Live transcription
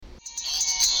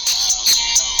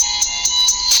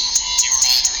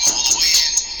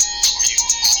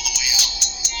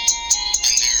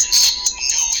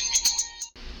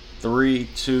3,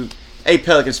 2. Hey,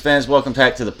 Pelicans fans, welcome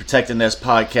back to the Protect the Nest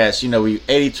podcast. You know, we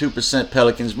 82%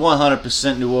 Pelicans,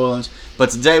 100% New Orleans.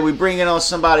 But today we bring in on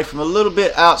somebody from a little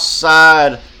bit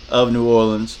outside of New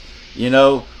Orleans. You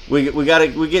know, we're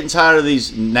getting tired of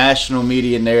these national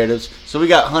media narratives. So we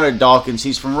got Hunter Dawkins.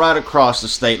 He's from right across the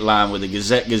state line with the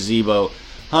Gazette Gazebo.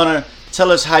 Hunter,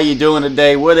 tell us how you're doing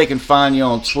today, where they can find you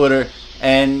on Twitter,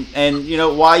 and you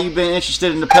know why you've been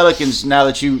interested in the Pelicans now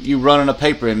that you running a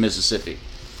paper in Mississippi.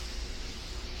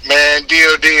 Man,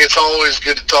 DOD, it's always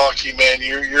good to talk to you, man.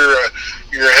 You're a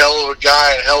hell of a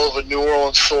guy and a hell of a New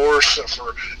Orleans source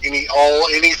for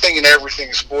anything and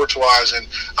everything sports wise, and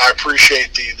I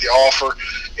appreciate the offer.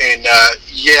 And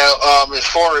as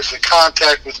far as the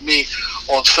contact with me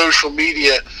on social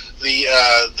media, the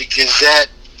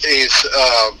Gazette is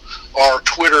our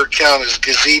Twitter account is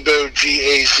Gazebo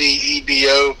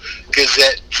Gazebo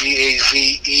Gazette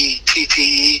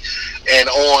Gazette, and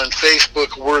on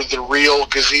Facebook we're the real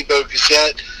Gazebo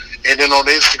Gazette, and then on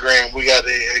Instagram we got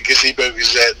a Gazebo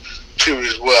Gazette too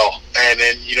as well. And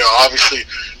then obviously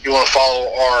you want to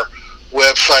follow our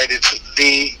website. It's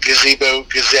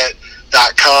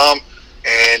thegazebogazette.com,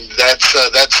 and that's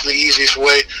the easiest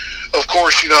way. Of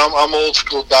course, I'm old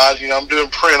school, Dodd. I'm doing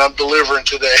print. I'm delivering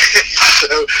today,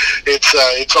 so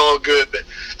it's all good. But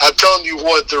I'm telling you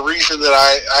what, the reason that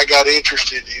I got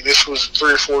interested, this was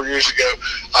 3 or 4 years ago.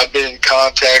 I've been in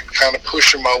contact, kind of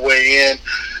pushing my way in,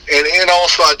 and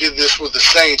also I did this with the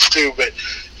Saints too. But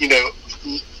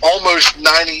almost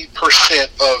 90%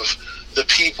 of the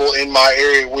people in my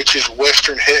area, which is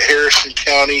Western Harrison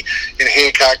County and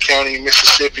Hancock County,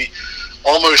 Mississippi.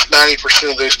 Almost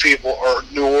 90% of those people are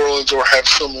New Orleans or have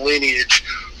some lineage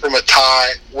from a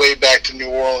tie way back to New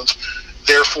Orleans.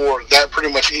 Therefore, that pretty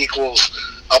much equals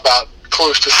about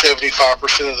close to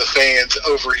 75% of the fans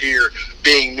over here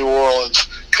being New Orleans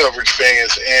coverage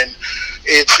fans. And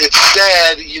it's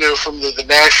sad, from the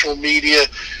national media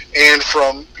and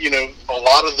from, a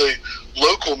lot of the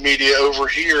local media over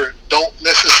here don't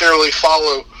necessarily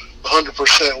follow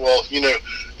 100%. Well,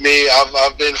 me,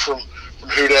 I've been from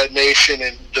Who Dat Nation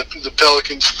and the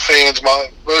Pelicans fans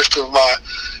most of my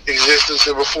existence.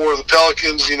 And before the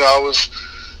Pelicans, I was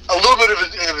a little bit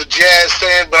of a Jazz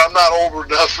fan, but I'm not old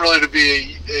enough really to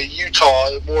be a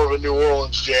Utah, more of a New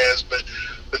Orleans Jazz. But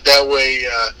that way,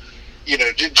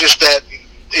 just that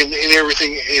in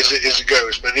everything as it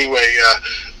goes. But anyway,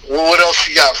 what else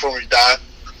you got for me, Don?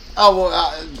 Oh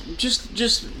well,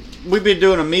 just. We've been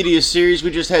doing a media series.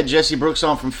 We just had Jesse Brooks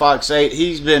on from Fox 8.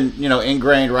 He's been,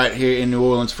 ingrained right here in New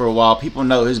Orleans for a while. People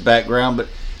know his background, but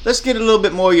let's get a little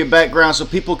bit more of your background so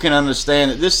people can understand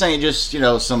that this ain't just,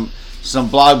 some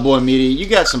blog boy media. You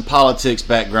got some politics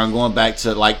background going back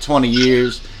to like 20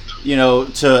 years,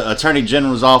 to Attorney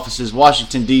General's offices,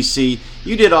 Washington, D.C.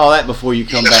 You did all that before you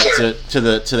come back to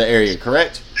the area,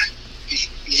 correct?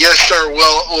 Yes, sir.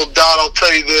 Well, Don, I'll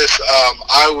tell you this.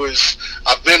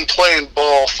 I've been playing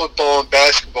football and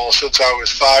basketball since I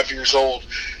was 5 years old.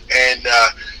 And,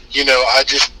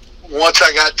 once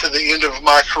I got to the end of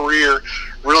my career,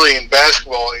 really in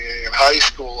basketball, in high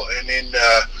school and in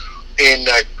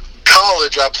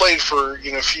college, I played for,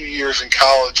 a few years in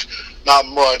college, not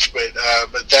much, but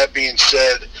that being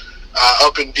said,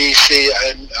 up in D.C.,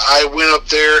 and I went up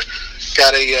there,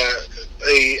 got a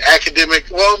academic,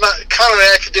 well, not kind of an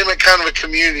academic, kind of a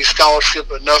community scholarship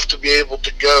enough to be able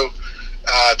to go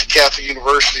to Catholic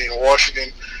University in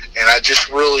Washington, and I just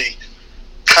really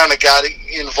kind of got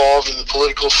involved in the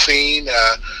political scene,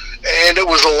 and it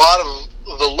was a lot of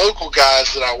the local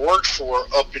guys that I worked for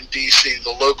up in D.C.,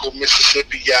 the local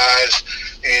Mississippi guys,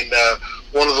 and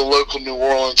one of the local New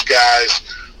Orleans guys.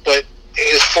 But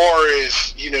as far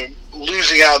as,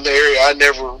 losing out in the area, I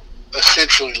never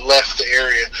essentially left the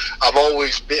area. I've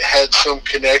always had some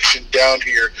connection down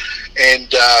here,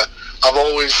 and I've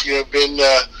always been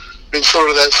sort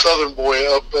of that southern boy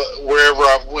up wherever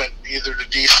I went, either to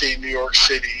DC, New York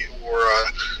City, or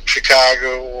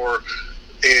Chicago, or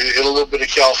a little bit of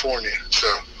California. So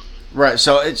right.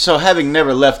 So having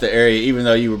never left the area, even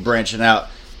though you were branching out,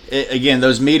 again,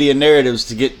 those media narratives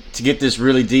to get this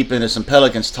really deep into some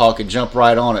Pelicans talk and jump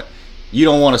right on it. You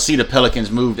don't want to see the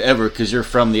Pelicans moved ever because you're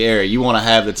from the area. You want to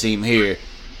have the team here,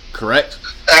 correct?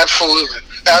 Absolutely.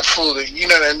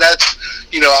 And that's,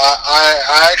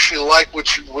 I actually like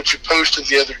what you posted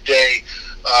the other day,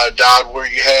 Dodd, where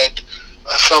you had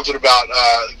something about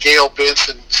Gail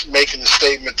Benson making the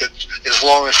statement that as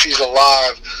long as she's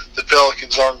alive, the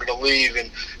Pelicans aren't going to leave.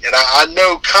 And I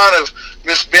know kind of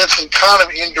Miss Benson kind of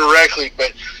indirectly,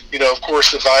 but, of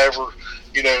course, if I ever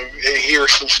hear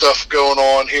some stuff going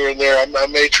on here and there, I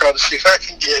may try to see if I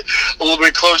can get a little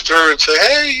bit close to her and say,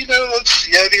 hey, let's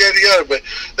yada, yada, yada. But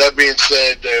that being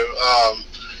said, though,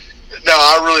 no,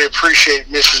 I really appreciate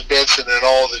Mrs. Benson and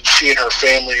all that she and her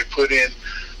family have put in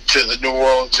to the New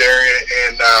Orleans area.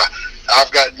 And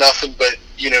I've got nothing but,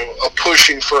 a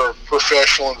pushing for a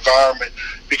professional environment,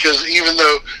 because even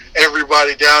though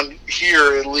everybody down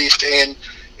here, at least, and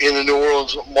in the New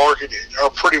Orleans market are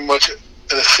pretty much an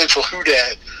essential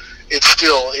houdat, it's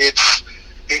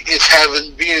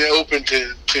being open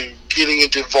to getting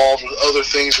involved with other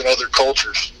things and other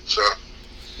cultures. So.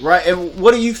 Right, and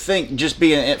what do you think, just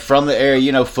being from the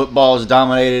area, football is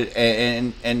dominated,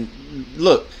 and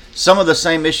look, some of the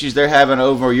same issues they're having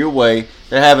over your way,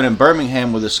 they're having in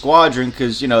Birmingham with the Squadron,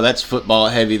 because, that's football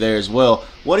heavy there as well.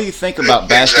 What do you think about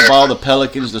basketball, the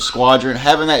Pelicans, the Squadron,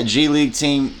 having that G League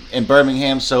team in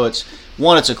Birmingham? So it's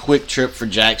a quick trip for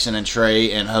Jackson and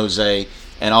Trey and Jose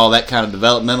and all that kind of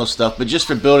developmental stuff, but just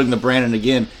for building the brand and,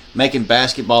 again, making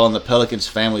basketball and the Pelicans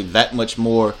family that much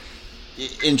more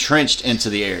entrenched into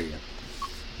the area.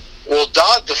 Well,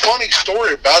 Dodd, the funny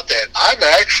story about that, I've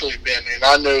actually been, and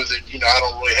I know that, I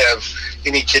don't really have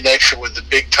any connection with the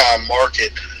big-time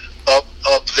market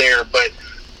up there, but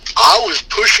I was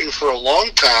pushing for a long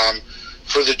time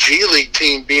for the G League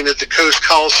team being at the Coast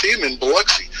Coliseum in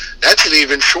Biloxi. That's an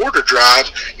even shorter drive,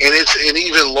 and it's an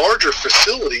even larger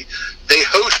facility. They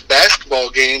host basketball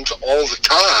games all the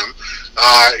time,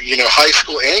 high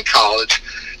school and college,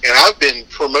 and I've been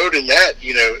promoting that.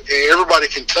 Everybody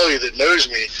can tell you that knows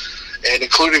me, and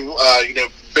including,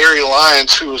 Barry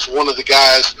Lyons, who was one of the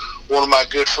guys, one of my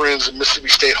good friends, a Mississippi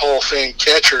State Hall of Fame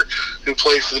catcher who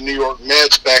played for the New York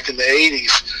Mets back in the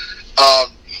 80s.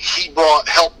 He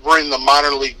helped bring the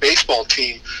minor league baseball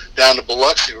team down to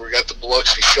Biloxi, where we got the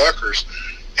Biloxi Shuckers.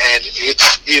 And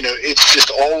it's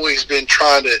just always been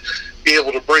trying to be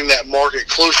able to bring that market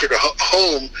closer to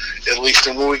home, at least.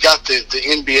 And when we got the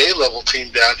NBA level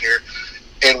team down here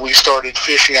and we started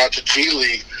fishing out to G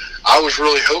League, I was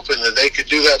really hoping that they could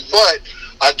do that. But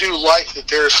I do like that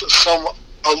there's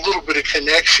a little bit of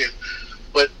connection.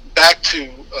 But back to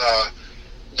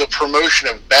the promotion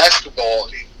of basketball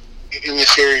in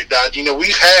this area, Dodd,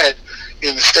 we've had,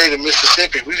 in the state of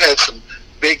Mississippi, we've had some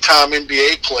big-time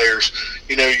NBA players.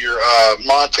 Your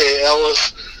Monte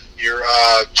Ellis, your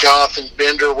Jonathan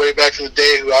Bender way back in the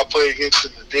day, who I played against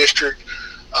in the district.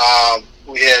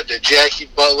 We had Jackie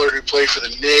Butler, who played for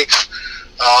the Knicks.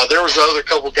 There was another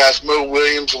couple guys, Mo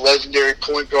Williams, a legendary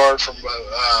point guard from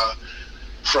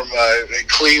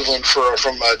Cleveland,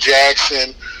 from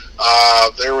Jackson.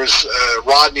 There was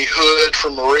Rodney Hood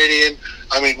from Meridian.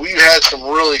 I mean, we've had some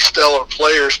really stellar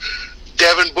players.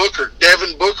 Devin Booker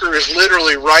is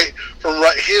literally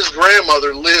his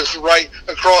grandmother lives right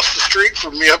across the street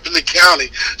from me up in the county.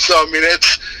 So, I mean,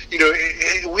 it's,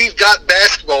 we've got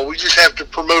basketball. We just have to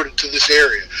promote it to this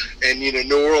area. And,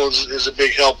 New Orleans is a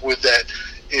big help with that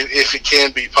if it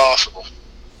can be possible.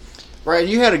 Right.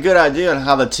 You had a good idea on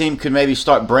how the team could maybe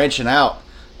start branching out,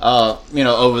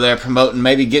 over there, promoting,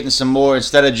 maybe getting some more,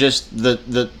 instead of just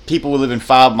the people who live in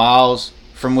 5 miles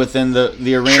from within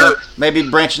the arena, sure, maybe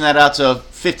branching that out to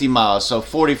 50 miles, so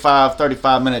 45,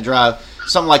 35-minute drive,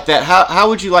 something like that. How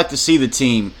would you like to see the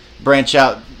team branch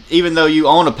out? Even though you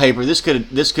own a paper, this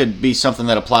could be something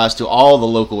that applies to all the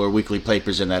local or weekly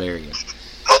papers in that area.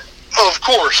 Of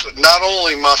course, not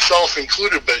only myself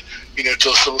included, but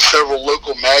to several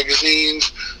local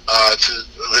magazines, to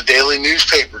the daily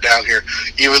newspaper down here.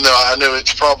 Even though I know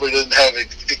it probably doesn't have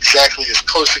exactly as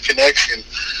close a connection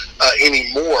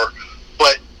anymore.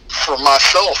 But for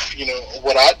myself,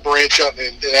 what I'd branch out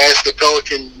and ask the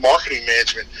Pelican marketing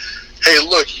management, hey,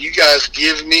 look, you guys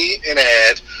give me an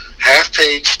ad,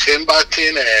 half-page,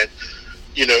 10-by-10 ad,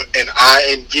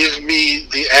 and give me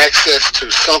the access to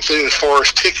something as far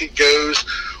as ticket goes,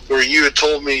 where you had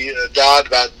told me, Dodd,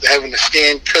 about having a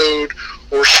scan code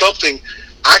or something.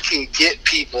 I can get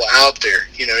people out there.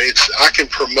 I can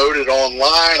promote it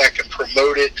online. I can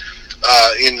promote it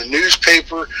in the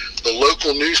newspaper, the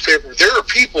local newspaper. There are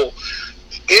people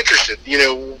interested.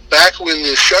 Back when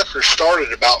the Shuckers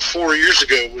started about 4 years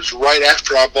ago, was right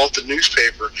after I bought the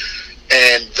newspaper.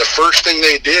 And the first thing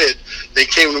they did, they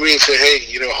came to me and said, hey,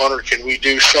 Hunter, can we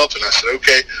do something? I said,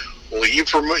 okay, well, you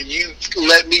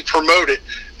let me promote it,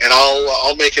 and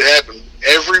I'll make it happen.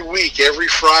 Every week, every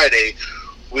Friday,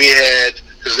 we had,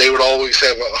 because they would always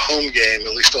have a home game,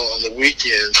 at least on the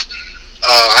weekends,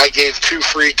 I gave 2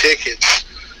 free tickets.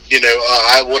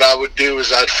 What I would do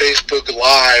is I'd Facebook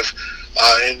Live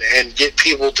and get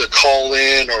people to call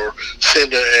in or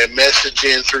send a message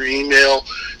in through email,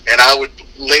 and I would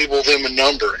label them a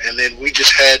number, and then we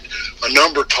just had a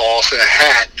number toss and a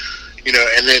hat,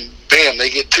 and then bam, they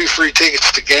get 2 free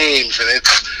tickets to games, and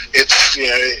it's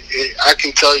I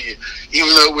can tell you, even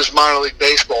though it was minor league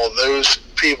baseball, those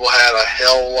people had a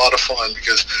hell of a lot of fun,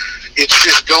 because it's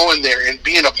just going there and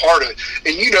being a part of it.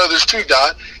 And this too,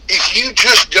 Dot, if you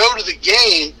just go to the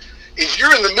game, if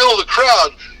you're in the middle of the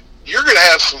crowd, you're going to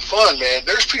have some fun, man.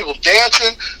 There's people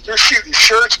dancing. They're shooting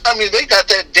shirts. I mean, they got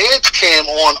that dance cam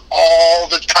on all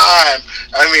the time.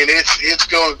 I mean, it's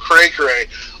going cray-cray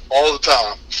all the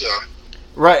time. So.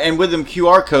 Right, and with them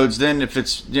QR codes, then if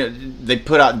it's they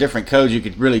put out different codes, you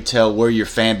could really tell where your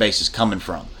fan base is coming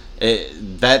from.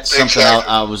 That's something exactly.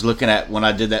 I was looking at when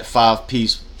I did that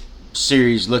 5-piece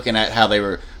series, looking at how they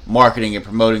were marketing and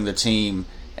promoting the team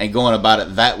and going about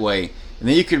it that way. And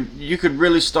then you could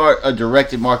really start a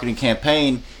directed marketing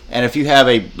campaign. And if you have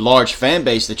a large fan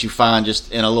base that you find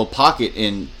just in a little pocket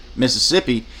in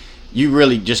Mississippi, you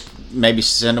really just maybe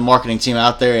send a marketing team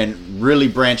out there and really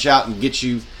branch out and get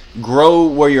you grow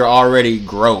where you're already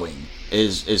growing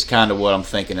is kind of what I'm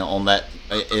thinking on that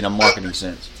in a marketing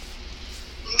sense.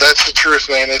 That's the truth,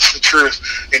 man. It's the truth,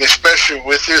 and especially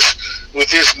with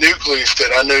this nucleus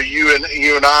that I know you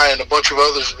and I and a bunch of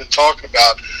others have been talking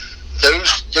about.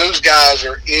 Those guys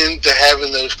are into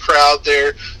having those crowd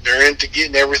there. They're into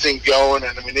getting everything going,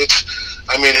 and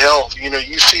hell,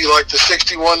 you see like the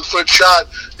 61-foot shot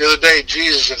the other day.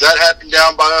 Jesus, if that happened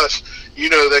down by us,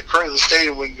 that current of the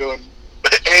stadium wouldn't go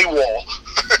AWOL.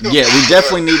 Yeah, we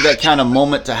definitely need that kind of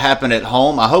moment to happen at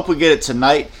home. I hope we get it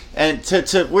tonight. And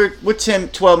we're 10,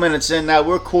 12 minutes in now.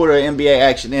 We're a quarter of NBA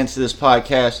action into this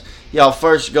podcast. Y'all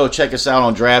first go check us out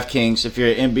on DraftKings. If you're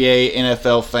an NBA,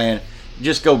 NFL fan,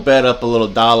 just go bet up a little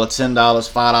 $1, $10,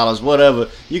 $5, whatever.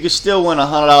 You can still win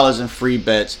 $100 in free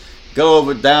bets. Go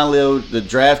over, download the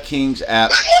DraftKings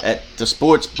app at the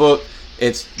sportsbook.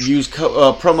 Use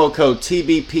promo code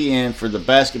TBPN for the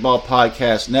Basketball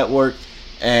Podcast Network,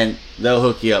 and they'll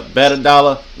hook you up. Bet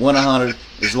 $1, win $100,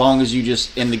 as long as you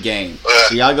just in the game.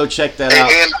 So y'all go check that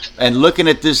out. And looking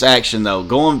at this action, though,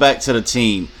 going back to the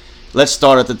team, let's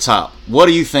start at the top. What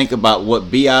do you think about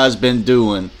what B.I.'s been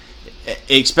doing,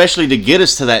 especially to get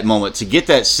us to that moment, to get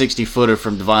that 60-footer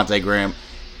from Devontae Graham?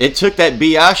 It took that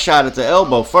B.I. shot at the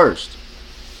elbow first.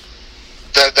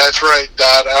 That's right,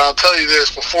 Dad. I'll tell you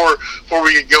this before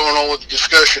we get going on with the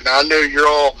discussion. I know you're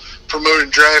all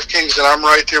promoting DraftKings, and I'm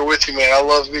right there with you, man. I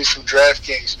love me some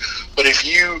DraftKings. But if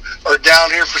you are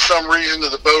down here for some reason to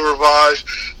the Beau Rivage,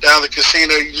 down the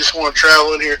casino, you just want to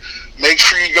travel in here, make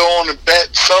sure you go on and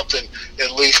bet something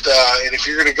at least. And if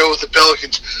you're going to go with the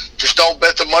Pelicans, just don't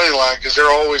bet the money line, because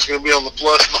they're always going to be on the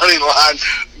plus money line.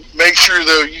 Make sure,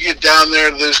 though, you get down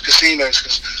there to those casinos,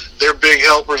 because they're big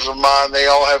helpers of mine. They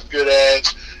all have good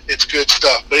ads. It's good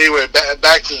stuff. But anyway,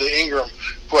 back to the Ingram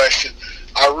question.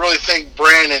 I really think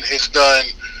Brandon has done,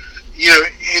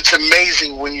 it's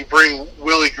amazing when you bring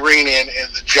Willie Green in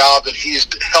and the job that he's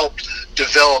helped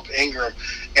develop Ingram.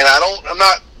 And I'm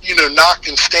not,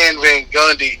 knocking Stan Van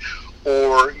Gundy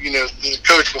or, the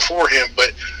coach before him,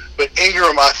 but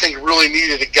Ingram, I think, really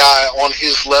needed a guy on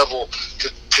his level to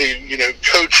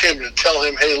coach him, to tell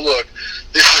him, hey, look,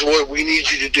 this is what we need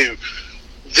you to do.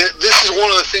 This is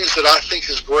one of the things that I think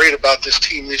is great about this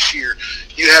team this year.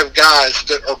 You have guys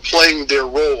that are playing their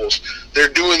roles. They're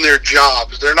doing their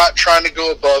jobs. They're not trying to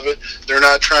go above it. They're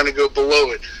not trying to go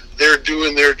below it. They're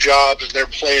doing their jobs, and they're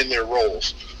playing their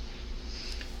roles.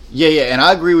 Yeah, and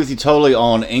I agree with you totally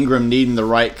on Ingram needing the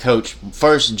right coach.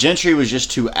 First, Gentry was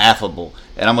just too affable.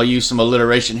 And I'm going to use some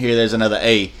alliteration here. There's another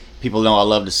A. People know I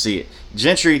love to see it.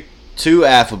 Gentry, too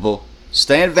affable.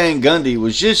 Stan Van Gundy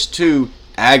was just too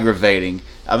aggravating.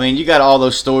 I mean, you got all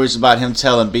those stories about him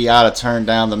telling B.I. to turn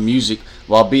down the music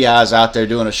while B.I.'s out there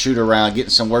doing a shoot-around, getting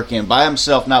some work in by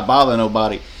himself, not bothering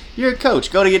nobody. You're a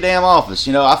coach. Go to your damn office.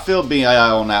 I feel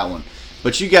B.I. on that one.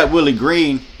 But you got Willie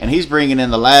Green, and he's bringing in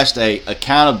the last A,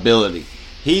 accountability.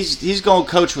 He's going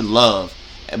to coach with love.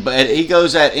 But he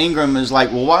goes at Ingram and is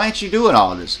like, well, why ain't you doing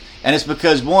all this? And it's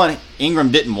because, one,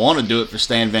 Ingram didn't want to do it for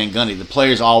Stan Van Gundy. The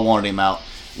players all wanted him out.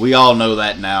 We all know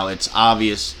that now. It's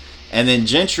obvious. And then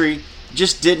Gentry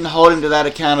just didn't hold him to that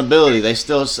accountability. They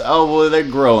still say, oh, well, they're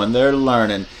growing. They're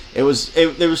learning. There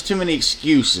was too many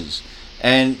excuses.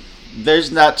 And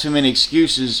there's not too many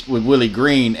excuses with Willie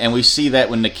Green. And we see that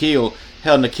with Nikhil.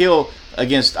 Hell, Nikhil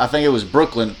against, I think it was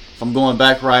Brooklyn. If I'm going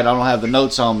back right, I don't have the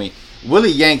notes on me.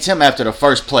 Willie yanked him after the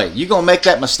first play. You going to make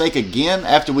that mistake again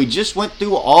after we just went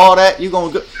through all that? You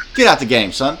going to get out the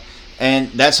game, son. And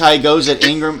that's how he goes at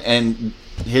Ingram. And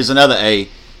here's another A.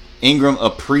 Ingram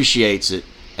appreciates it.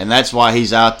 And that's why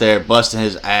he's out there busting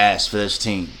his ass for this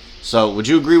team. So would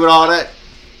you agree with all that?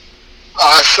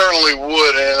 I certainly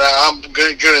would, and I'm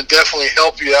going to definitely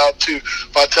help you out too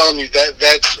by telling you that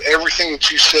that's everything that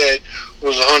you said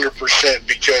was 100%,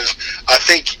 because I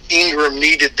think Ingram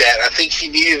needed that. I think he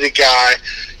needed a guy,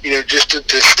 just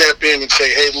to step in and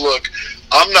say, hey, look,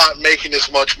 I'm not making as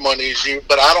much money as you,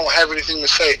 but I don't have anything to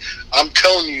say. I'm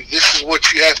telling you, this is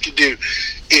what you have to do.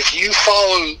 If you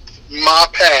follow my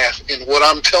path and what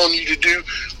I'm telling you to do,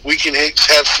 we can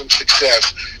have some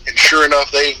success. And sure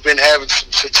enough, they've been having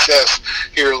some success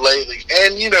here lately.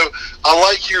 And, I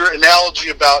like your analogy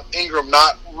about Ingram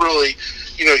not really,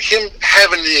 him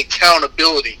having the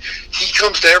accountability. He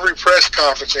comes to every press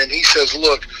conference and he says,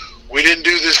 look, we didn't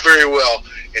do this very well,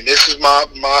 and this is my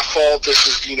fault. This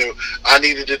is, I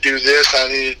needed to do this, I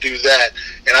needed to do that.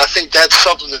 And I think that's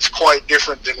something that's quite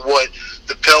different than what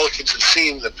the Pelicans have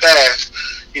seen in the past.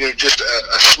 Just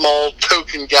a small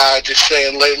token guy just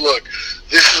saying, hey, look,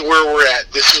 this is where we're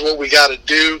at. This is what we got to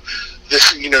do.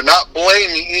 This, not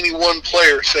blaming any one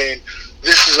player, saying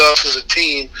this is us as a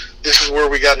team. This is where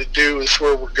we got to do. This is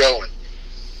where we're going.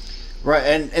 Right,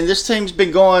 and this team's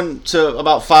been going to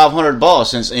about 500 balls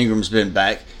since Ingram's been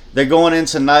back. They're going in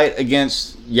tonight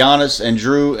against Giannis and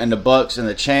Drew and the Bucks and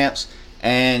the champs.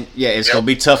 And, yeah, it's going to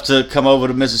be tough to come over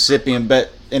to Mississippi and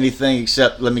bet anything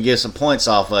except let me get some points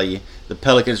off of you. The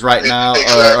Pelicans right now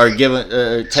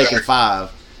are taking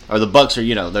 5. Or the Bucks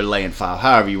are, they're laying 5.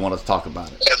 However you want to talk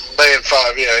about it. Laying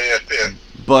 5, yeah.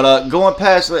 But going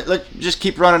past, let's just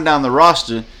keep running down the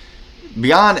roster.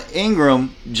 Beyond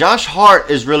Ingram, Josh Hart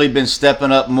has really been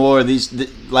stepping up more these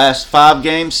last 7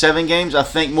 games, I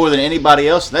think, more than anybody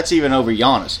else. That's even over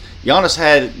Giannis. Giannis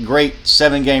had a great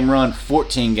 7-game run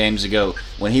 14 games ago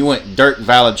when he went Dirk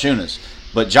Valanciunas.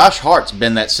 But Josh Hart's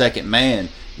been that second man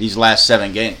these last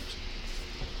 7 games.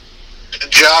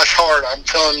 Josh Hart, I'm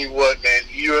telling you what, man,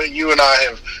 you and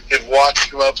I have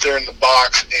watched him up there in the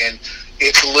box, and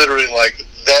it's literally like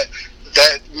that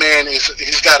man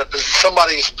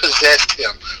somebody has possessed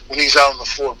him when he's out on the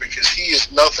floor, because he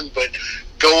is nothing but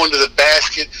going to the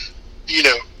basket,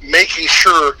 making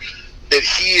sure that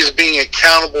he is being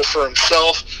accountable for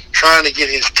himself, trying to get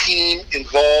his team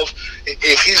involved.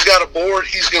 If he's got a board,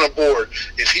 he's going to board.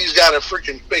 If he's got to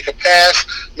freaking make a pass,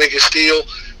 make a steal,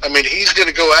 he's going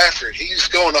to go after it. He's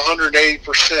going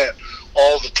 180%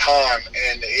 all the time,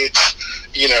 and it's,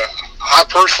 I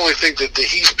personally think that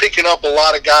he's picking up a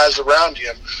lot of guys around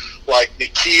him, like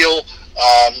Nikhil.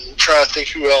 Trying to think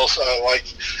who else. Like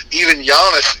even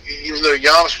Giannis, even though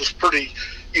Giannis was pretty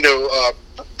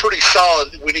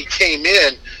solid when he came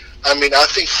in. I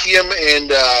think him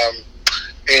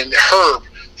and Herb,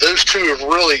 those two have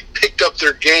really picked up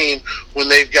their game when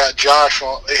they've got Josh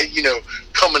on,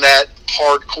 coming at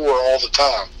hardcore all the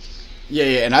time.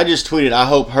 Yeah, and I just tweeted, I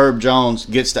hope Herb Jones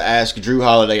gets to ask Drew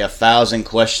Holiday 1,000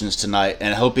 questions tonight,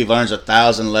 and I hope he learns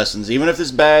 1,000 lessons. Even if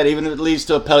it's bad, even if it leads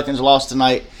to a Pelicans loss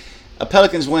tonight, a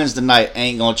Pelicans wins tonight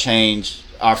ain't going to change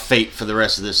our fate for the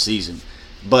rest of this season.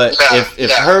 But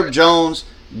if Herb Jones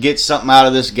gets something out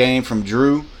of this game from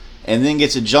Drew and then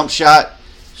gets a jump shot,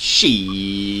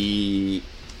 I'm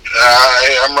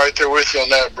right there with you on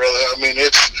that, brother.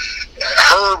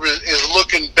 Herb is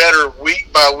looking better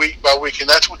week by week by week, and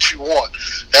that's what you want.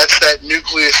 That's that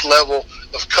nucleus level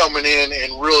of coming in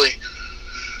and really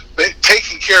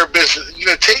taking care of business.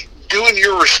 Doing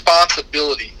your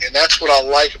responsibility, and that's what I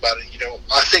like about it.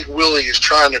 I think Willie is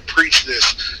trying to preach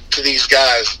this to these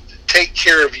guys. Take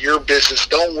care of your business.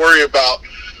 Don't worry about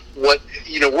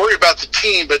worry about the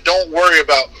team, but don't worry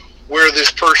about where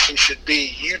this person should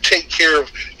be. You take care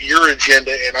of your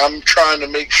agenda, and I'm trying to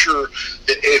make sure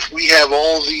that if we have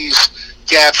all these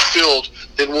gaps filled,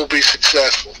 then we'll be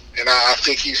successful. And I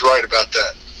think he's right about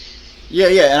that.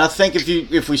 Yeah, and I think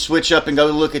if we switch up and go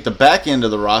look at the back end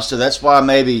of the roster, that's why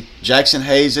maybe Jackson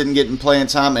Hayes isn't getting playing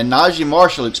time, and Najee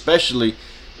Marshall especially.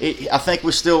 I think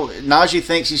Najee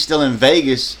thinks he's still in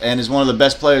Vegas and is one of the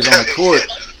best players on the court,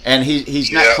 and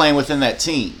he's not playing within that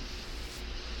team.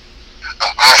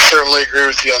 I certainly agree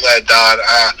with you on that, Don.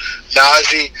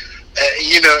 Najee,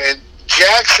 and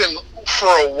Jackson, for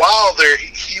a while there,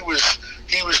 he was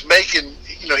making,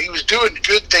 he was doing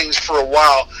good things for a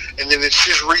while, and then it's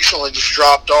just recently just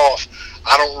dropped off.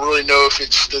 I don't really know if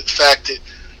it's the fact that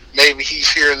maybe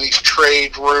he's hearing these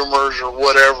trade rumors or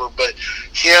whatever, but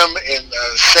him and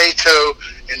Sato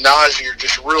and Najee are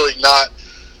just really not.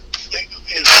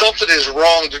 And something is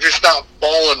wrong. They're just not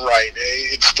balling right.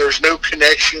 There's no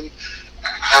connection.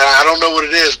 I don't know what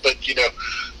it is, but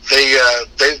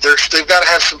they've got to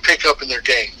have some pickup in their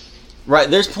game. Right,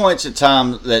 there's points at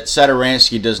times that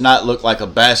Satoransky does not look like a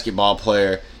basketball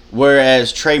player,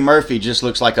 whereas Trey Murphy just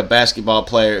looks like a basketball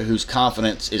player whose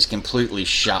confidence is completely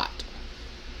shot.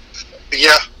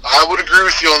 Yeah, I would agree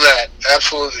with you on that.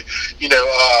 Absolutely.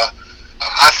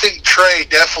 I think Trey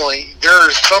definitely. There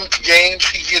are some games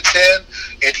he gets in,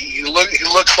 and he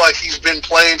looks like he's been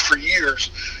playing for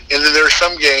years, and then there are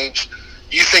some games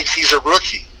you think he's a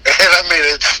rookie, and I mean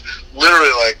it's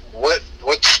literally like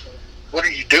what are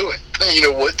you doing?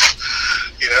 Well,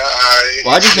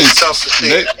 I just it's tough to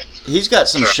see. He's got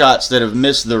some shots that have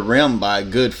missed the rim by a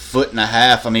good foot and a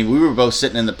half. I mean, we were both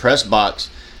sitting in the press box.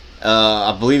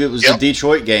 I believe it was the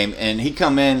Detroit game, and he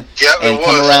come in and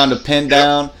come around to pin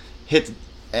down,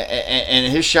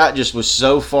 and his shot just was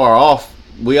so far off.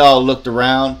 We all looked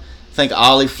around. I think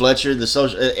Ollie Fletcher,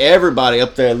 everybody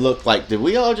up there looked like, did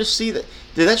we all just see that?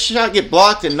 Did that shot get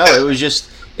blocked? And no,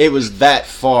 it was that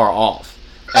far off,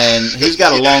 and he's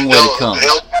got a long way to come.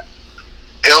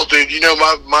 Hell, dude,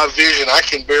 my vision, I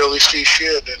can barely see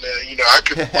shit, and I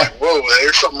could like, whoa,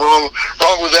 there's something wrong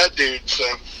with that dude. So.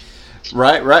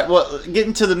 Right. Well,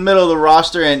 getting to the middle of the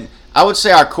roster, and I would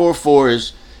say our core four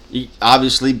is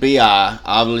obviously B.I.,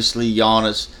 obviously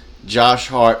Giannis, Josh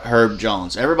Hart, Herb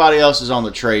Jones. Everybody else is on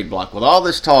the trade block. With all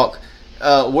this talk,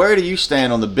 where do you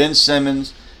stand on the Ben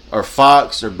Simmons or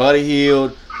Fox or Buddy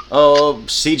Hield,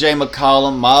 C.J.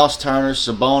 McCollum, Miles Turner,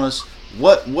 Sabonis?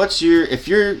 What's your if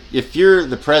you're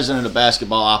the president of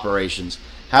basketball operations,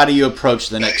 how do you approach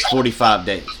the next 45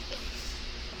 days?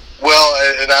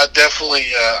 Well, and I definitely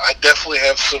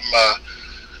have some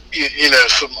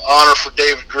some honor for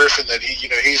David Griffin that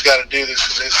he's got to do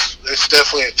this. It's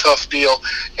definitely a tough deal,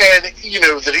 and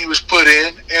that he was put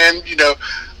in, and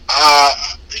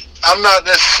I'm not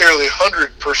necessarily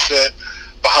 100%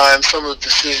 behind some of the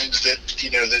decisions that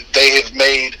that they have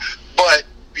made, but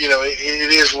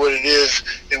it is what it is,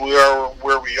 and we are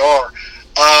where we are.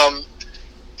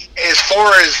 As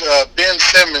far as Ben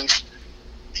Simmons,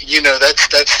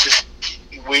 that's just,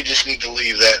 we just need to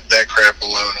leave that crap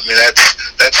alone. I mean,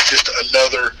 that's just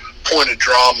another point of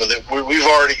drama that we've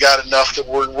already got enough that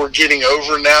we're getting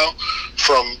over now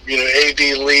from AD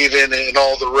leaving and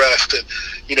all the rest. And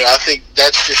I think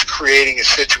that's just creating a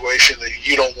situation that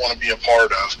you don't want to be a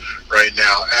part of right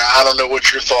now. I don't know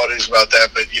what your thought is about that,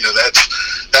 but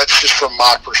that's just from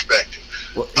my perspective.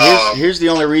 Well, here's the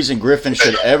only reason Griffin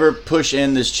should ever push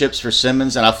in this chips for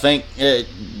Simmons, and I think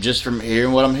just from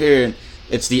hearing what I'm hearing,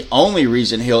 it's the only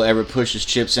reason he'll ever push his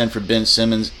chips in for Ben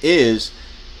Simmons is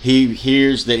he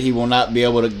hears that he will not be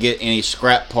able to get any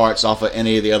scrap parts off of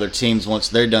any of the other teams once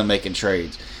they're done making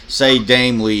trades. Say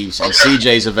Dame leaves and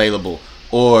CJ's available,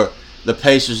 or the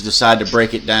Pacers decide to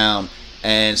break it down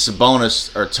and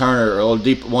Sabonis or Turner or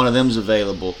one of them's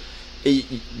available.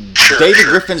 David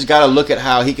Griffin's got to look at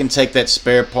how he can take that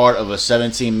spare part of a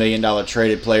 $17 million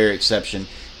traded player exception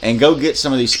and go get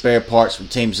some of these spare parts from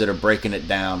teams that are breaking it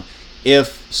down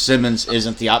if Simmons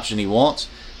isn't the option he wants,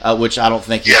 which I don't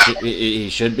think he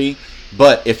should be.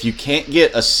 But if you can't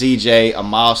get a CJ, a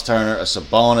Miles Turner, a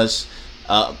Sabonis,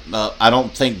 I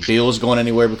don't think Bill's going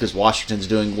anywhere because Washington's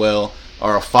doing well,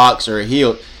 or a Fox or a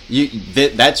Hield,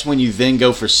 that's when you then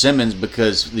go for Simmons,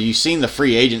 because you've seen the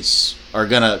free agents are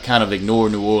going to kind of ignore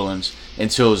New Orleans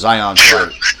until Zion's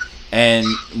hurt. And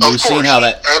we've seen how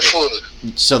that... Absolutely.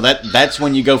 So that's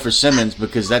when you go for Simmons,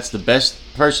 because that's the best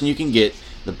person you can get,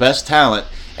 the best talent,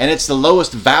 and it's the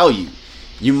lowest value.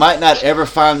 You might not ever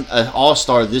find an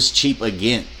all-star this cheap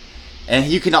again. And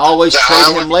you can always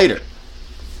trade him later.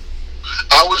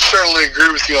 I would certainly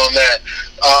agree with you on that.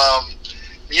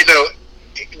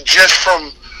 Just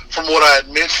from what I had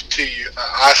mentioned to you,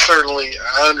 I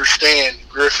understand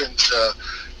Griffin's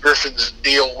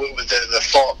deal with the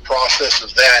thought process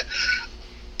of that.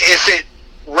 If it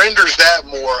renders that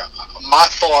more, my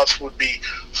thoughts would be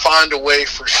find a way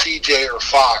for CJ or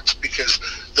Fox, because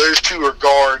those two are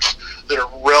guards that are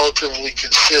relatively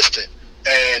consistent,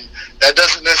 and that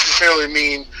doesn't necessarily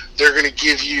mean they're going to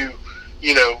give you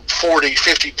 40,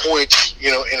 50 points,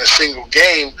 in a single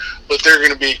game, but they're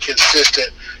going to be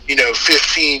consistent,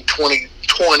 15,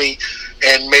 20,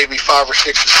 and maybe 5 or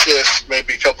 6 assists,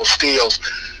 maybe a couple steals.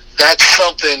 That's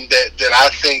something that I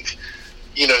think,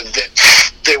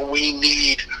 that we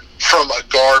need from a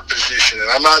guard position. And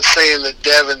I'm not saying that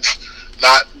Devin's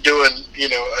not doing,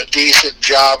 a decent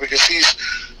job, because he's,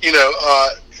 for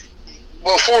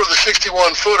the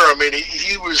 61-footer, I mean,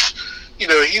 he was,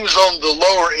 he was on the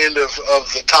lower end of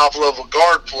the top level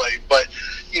guard play, but,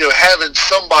 having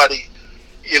somebody,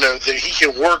 that he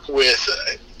can work with,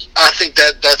 I think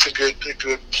that's a good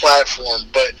platform.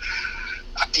 But,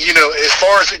 as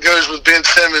far as it goes with Ben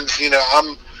Simmons,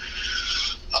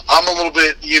 I'm a little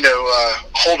bit,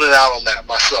 holding out on that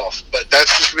myself. But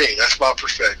that's just me. That's my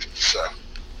perspective. So.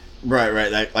 Right.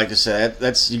 Like I said,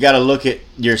 that's you got to look at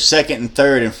your second and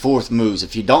third and fourth moves.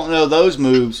 If you don't know those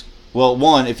moves, Well,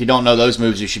 one, if you don't know those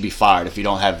moves, you should be fired if you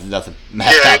don't have nothing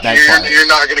mapped Yeah, out that you're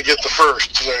not going to get the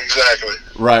first. So exactly.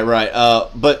 Right.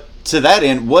 But to that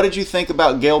end, what did you think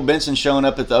about Gail Benson showing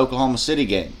up at the Oklahoma City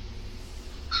game?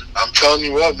 I'm telling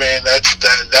you what, man,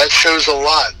 that shows a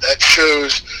lot. That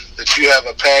shows that you have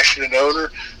a passionate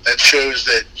owner. That shows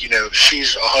that, you know,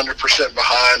 she's 100%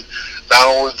 behind not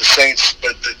only the Saints,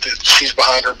 but that she's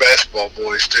behind her basketball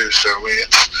boys too. So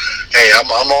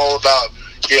I'm all about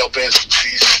Gail Benson.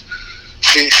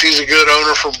 She's a good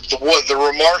owner. From the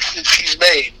remarks that she's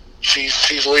made,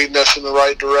 she's leading us in the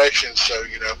right direction. So,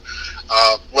 you know,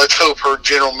 let's hope her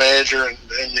general manager and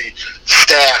the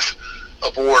staff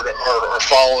aboard are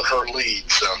following her lead.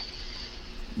 So.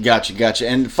 Gotcha.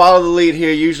 And follow the lead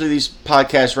here. Usually these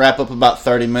podcasts wrap up about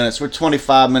 30 minutes. We're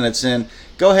 25 minutes in.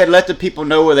 Go ahead, let the people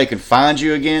know where they can find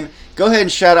you again. Go ahead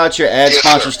and shout out your ad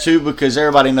sponsors too, because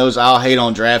everybody knows I'll hate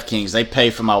on DraftKings. They pay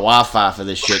for my Wi-Fi for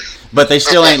this shit, but they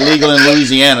still ain't legal in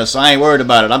Louisiana, so I ain't worried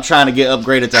about it. I'm trying to get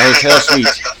upgraded to hotel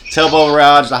suites. Tell Bo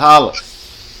Raj to holla.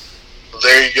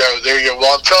 There you go.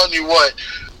 Well, I'm telling you what,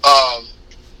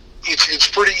 it's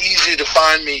pretty easy to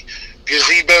find me.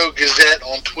 Gazebo Gazette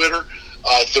on Twitter,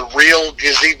 the real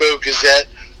Gazebo Gazette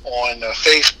on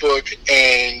Facebook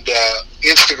and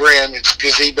Instagram. It's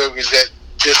Gazebo Gazette,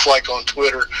 just like on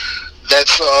Twitter.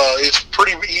 That's it's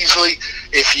pretty easily,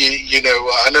 if you know,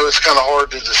 I know it's kind of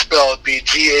hard to spell. It'd be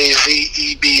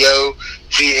Gazebo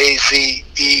Gazette,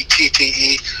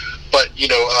 but you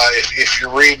know, if you're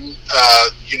reading,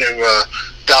 you know,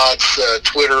 Dodd's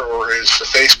Twitter or his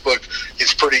Facebook,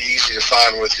 it's pretty easy to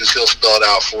find with, because he'll spell it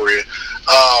out for you.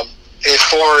 As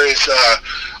far as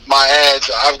my ads,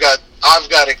 I've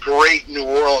got a great New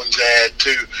Orleans ad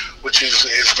too, which is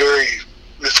very.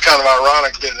 It's kind of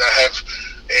ironic that I have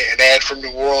an ad from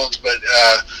New Orleans, but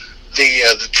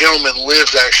the gentleman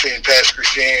lives actually in Pass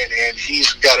Christian, and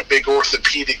he's got a big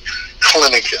orthopedic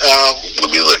clinic. Let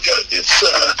me look at it. It's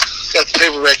got the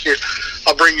paper back here.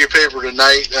 I'll bring you a paper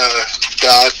tonight,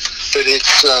 Dodd. But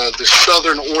it's the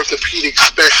Southern Orthopedic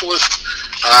Specialist.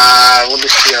 Let me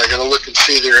see. I got to look and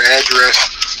see their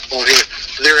address on here.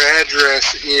 Their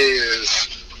address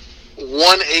is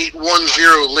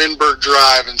 1810 Lindbergh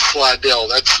Drive in Slidell.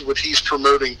 That's what he's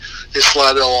promoting, his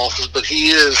Slidell office. But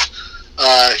he's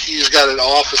got an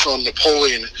office on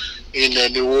Napoleon in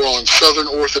New Orleans. Southern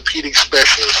Orthopedic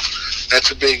Specialist.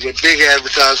 That's a big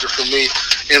advertiser for me,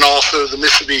 and also the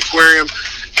Mississippi Aquarium,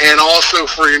 and also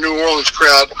for your New Orleans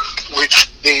crowd,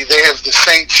 which they have the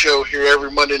Saints show here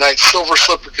every Monday night. Silver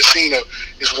Slipper Casino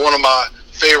is one of my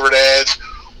favorite ads.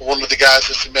 One of the guys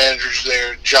that's the managers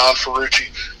there, John Ferrucci,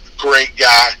 great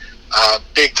guy.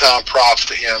 Big time props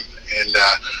to him, and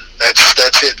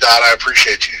that's it, Dot. I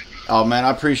appreciate you. Oh, man, I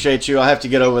appreciate you. I have to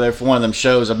get over there for one of them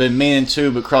shows. I've been meaning to,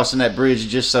 but crossing that bridge is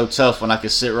just so tough when I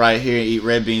could sit right here and eat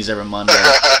red beans every Monday.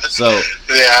 So,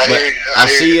 yeah, I'll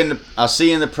see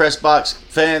you in the press box,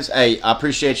 fans. Hey, I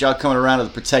appreciate y'all coming around to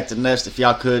the Protected Nest. If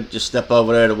y'all could, just step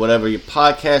over there to whatever your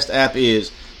podcast app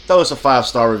is. Throw us a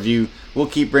 5-star review. We'll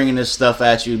keep bringing this stuff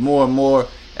at you more and more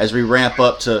as we ramp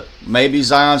up to maybe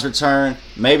Zion's return,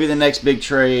 maybe the next big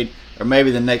trade, or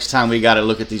maybe the next time we got to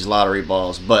look at these lottery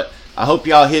balls. But I hope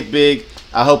y'all hit big.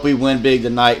 I hope we win big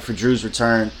tonight for Drew's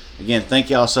return. Again, thank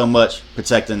y'all so much.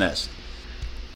 Protect the Nest.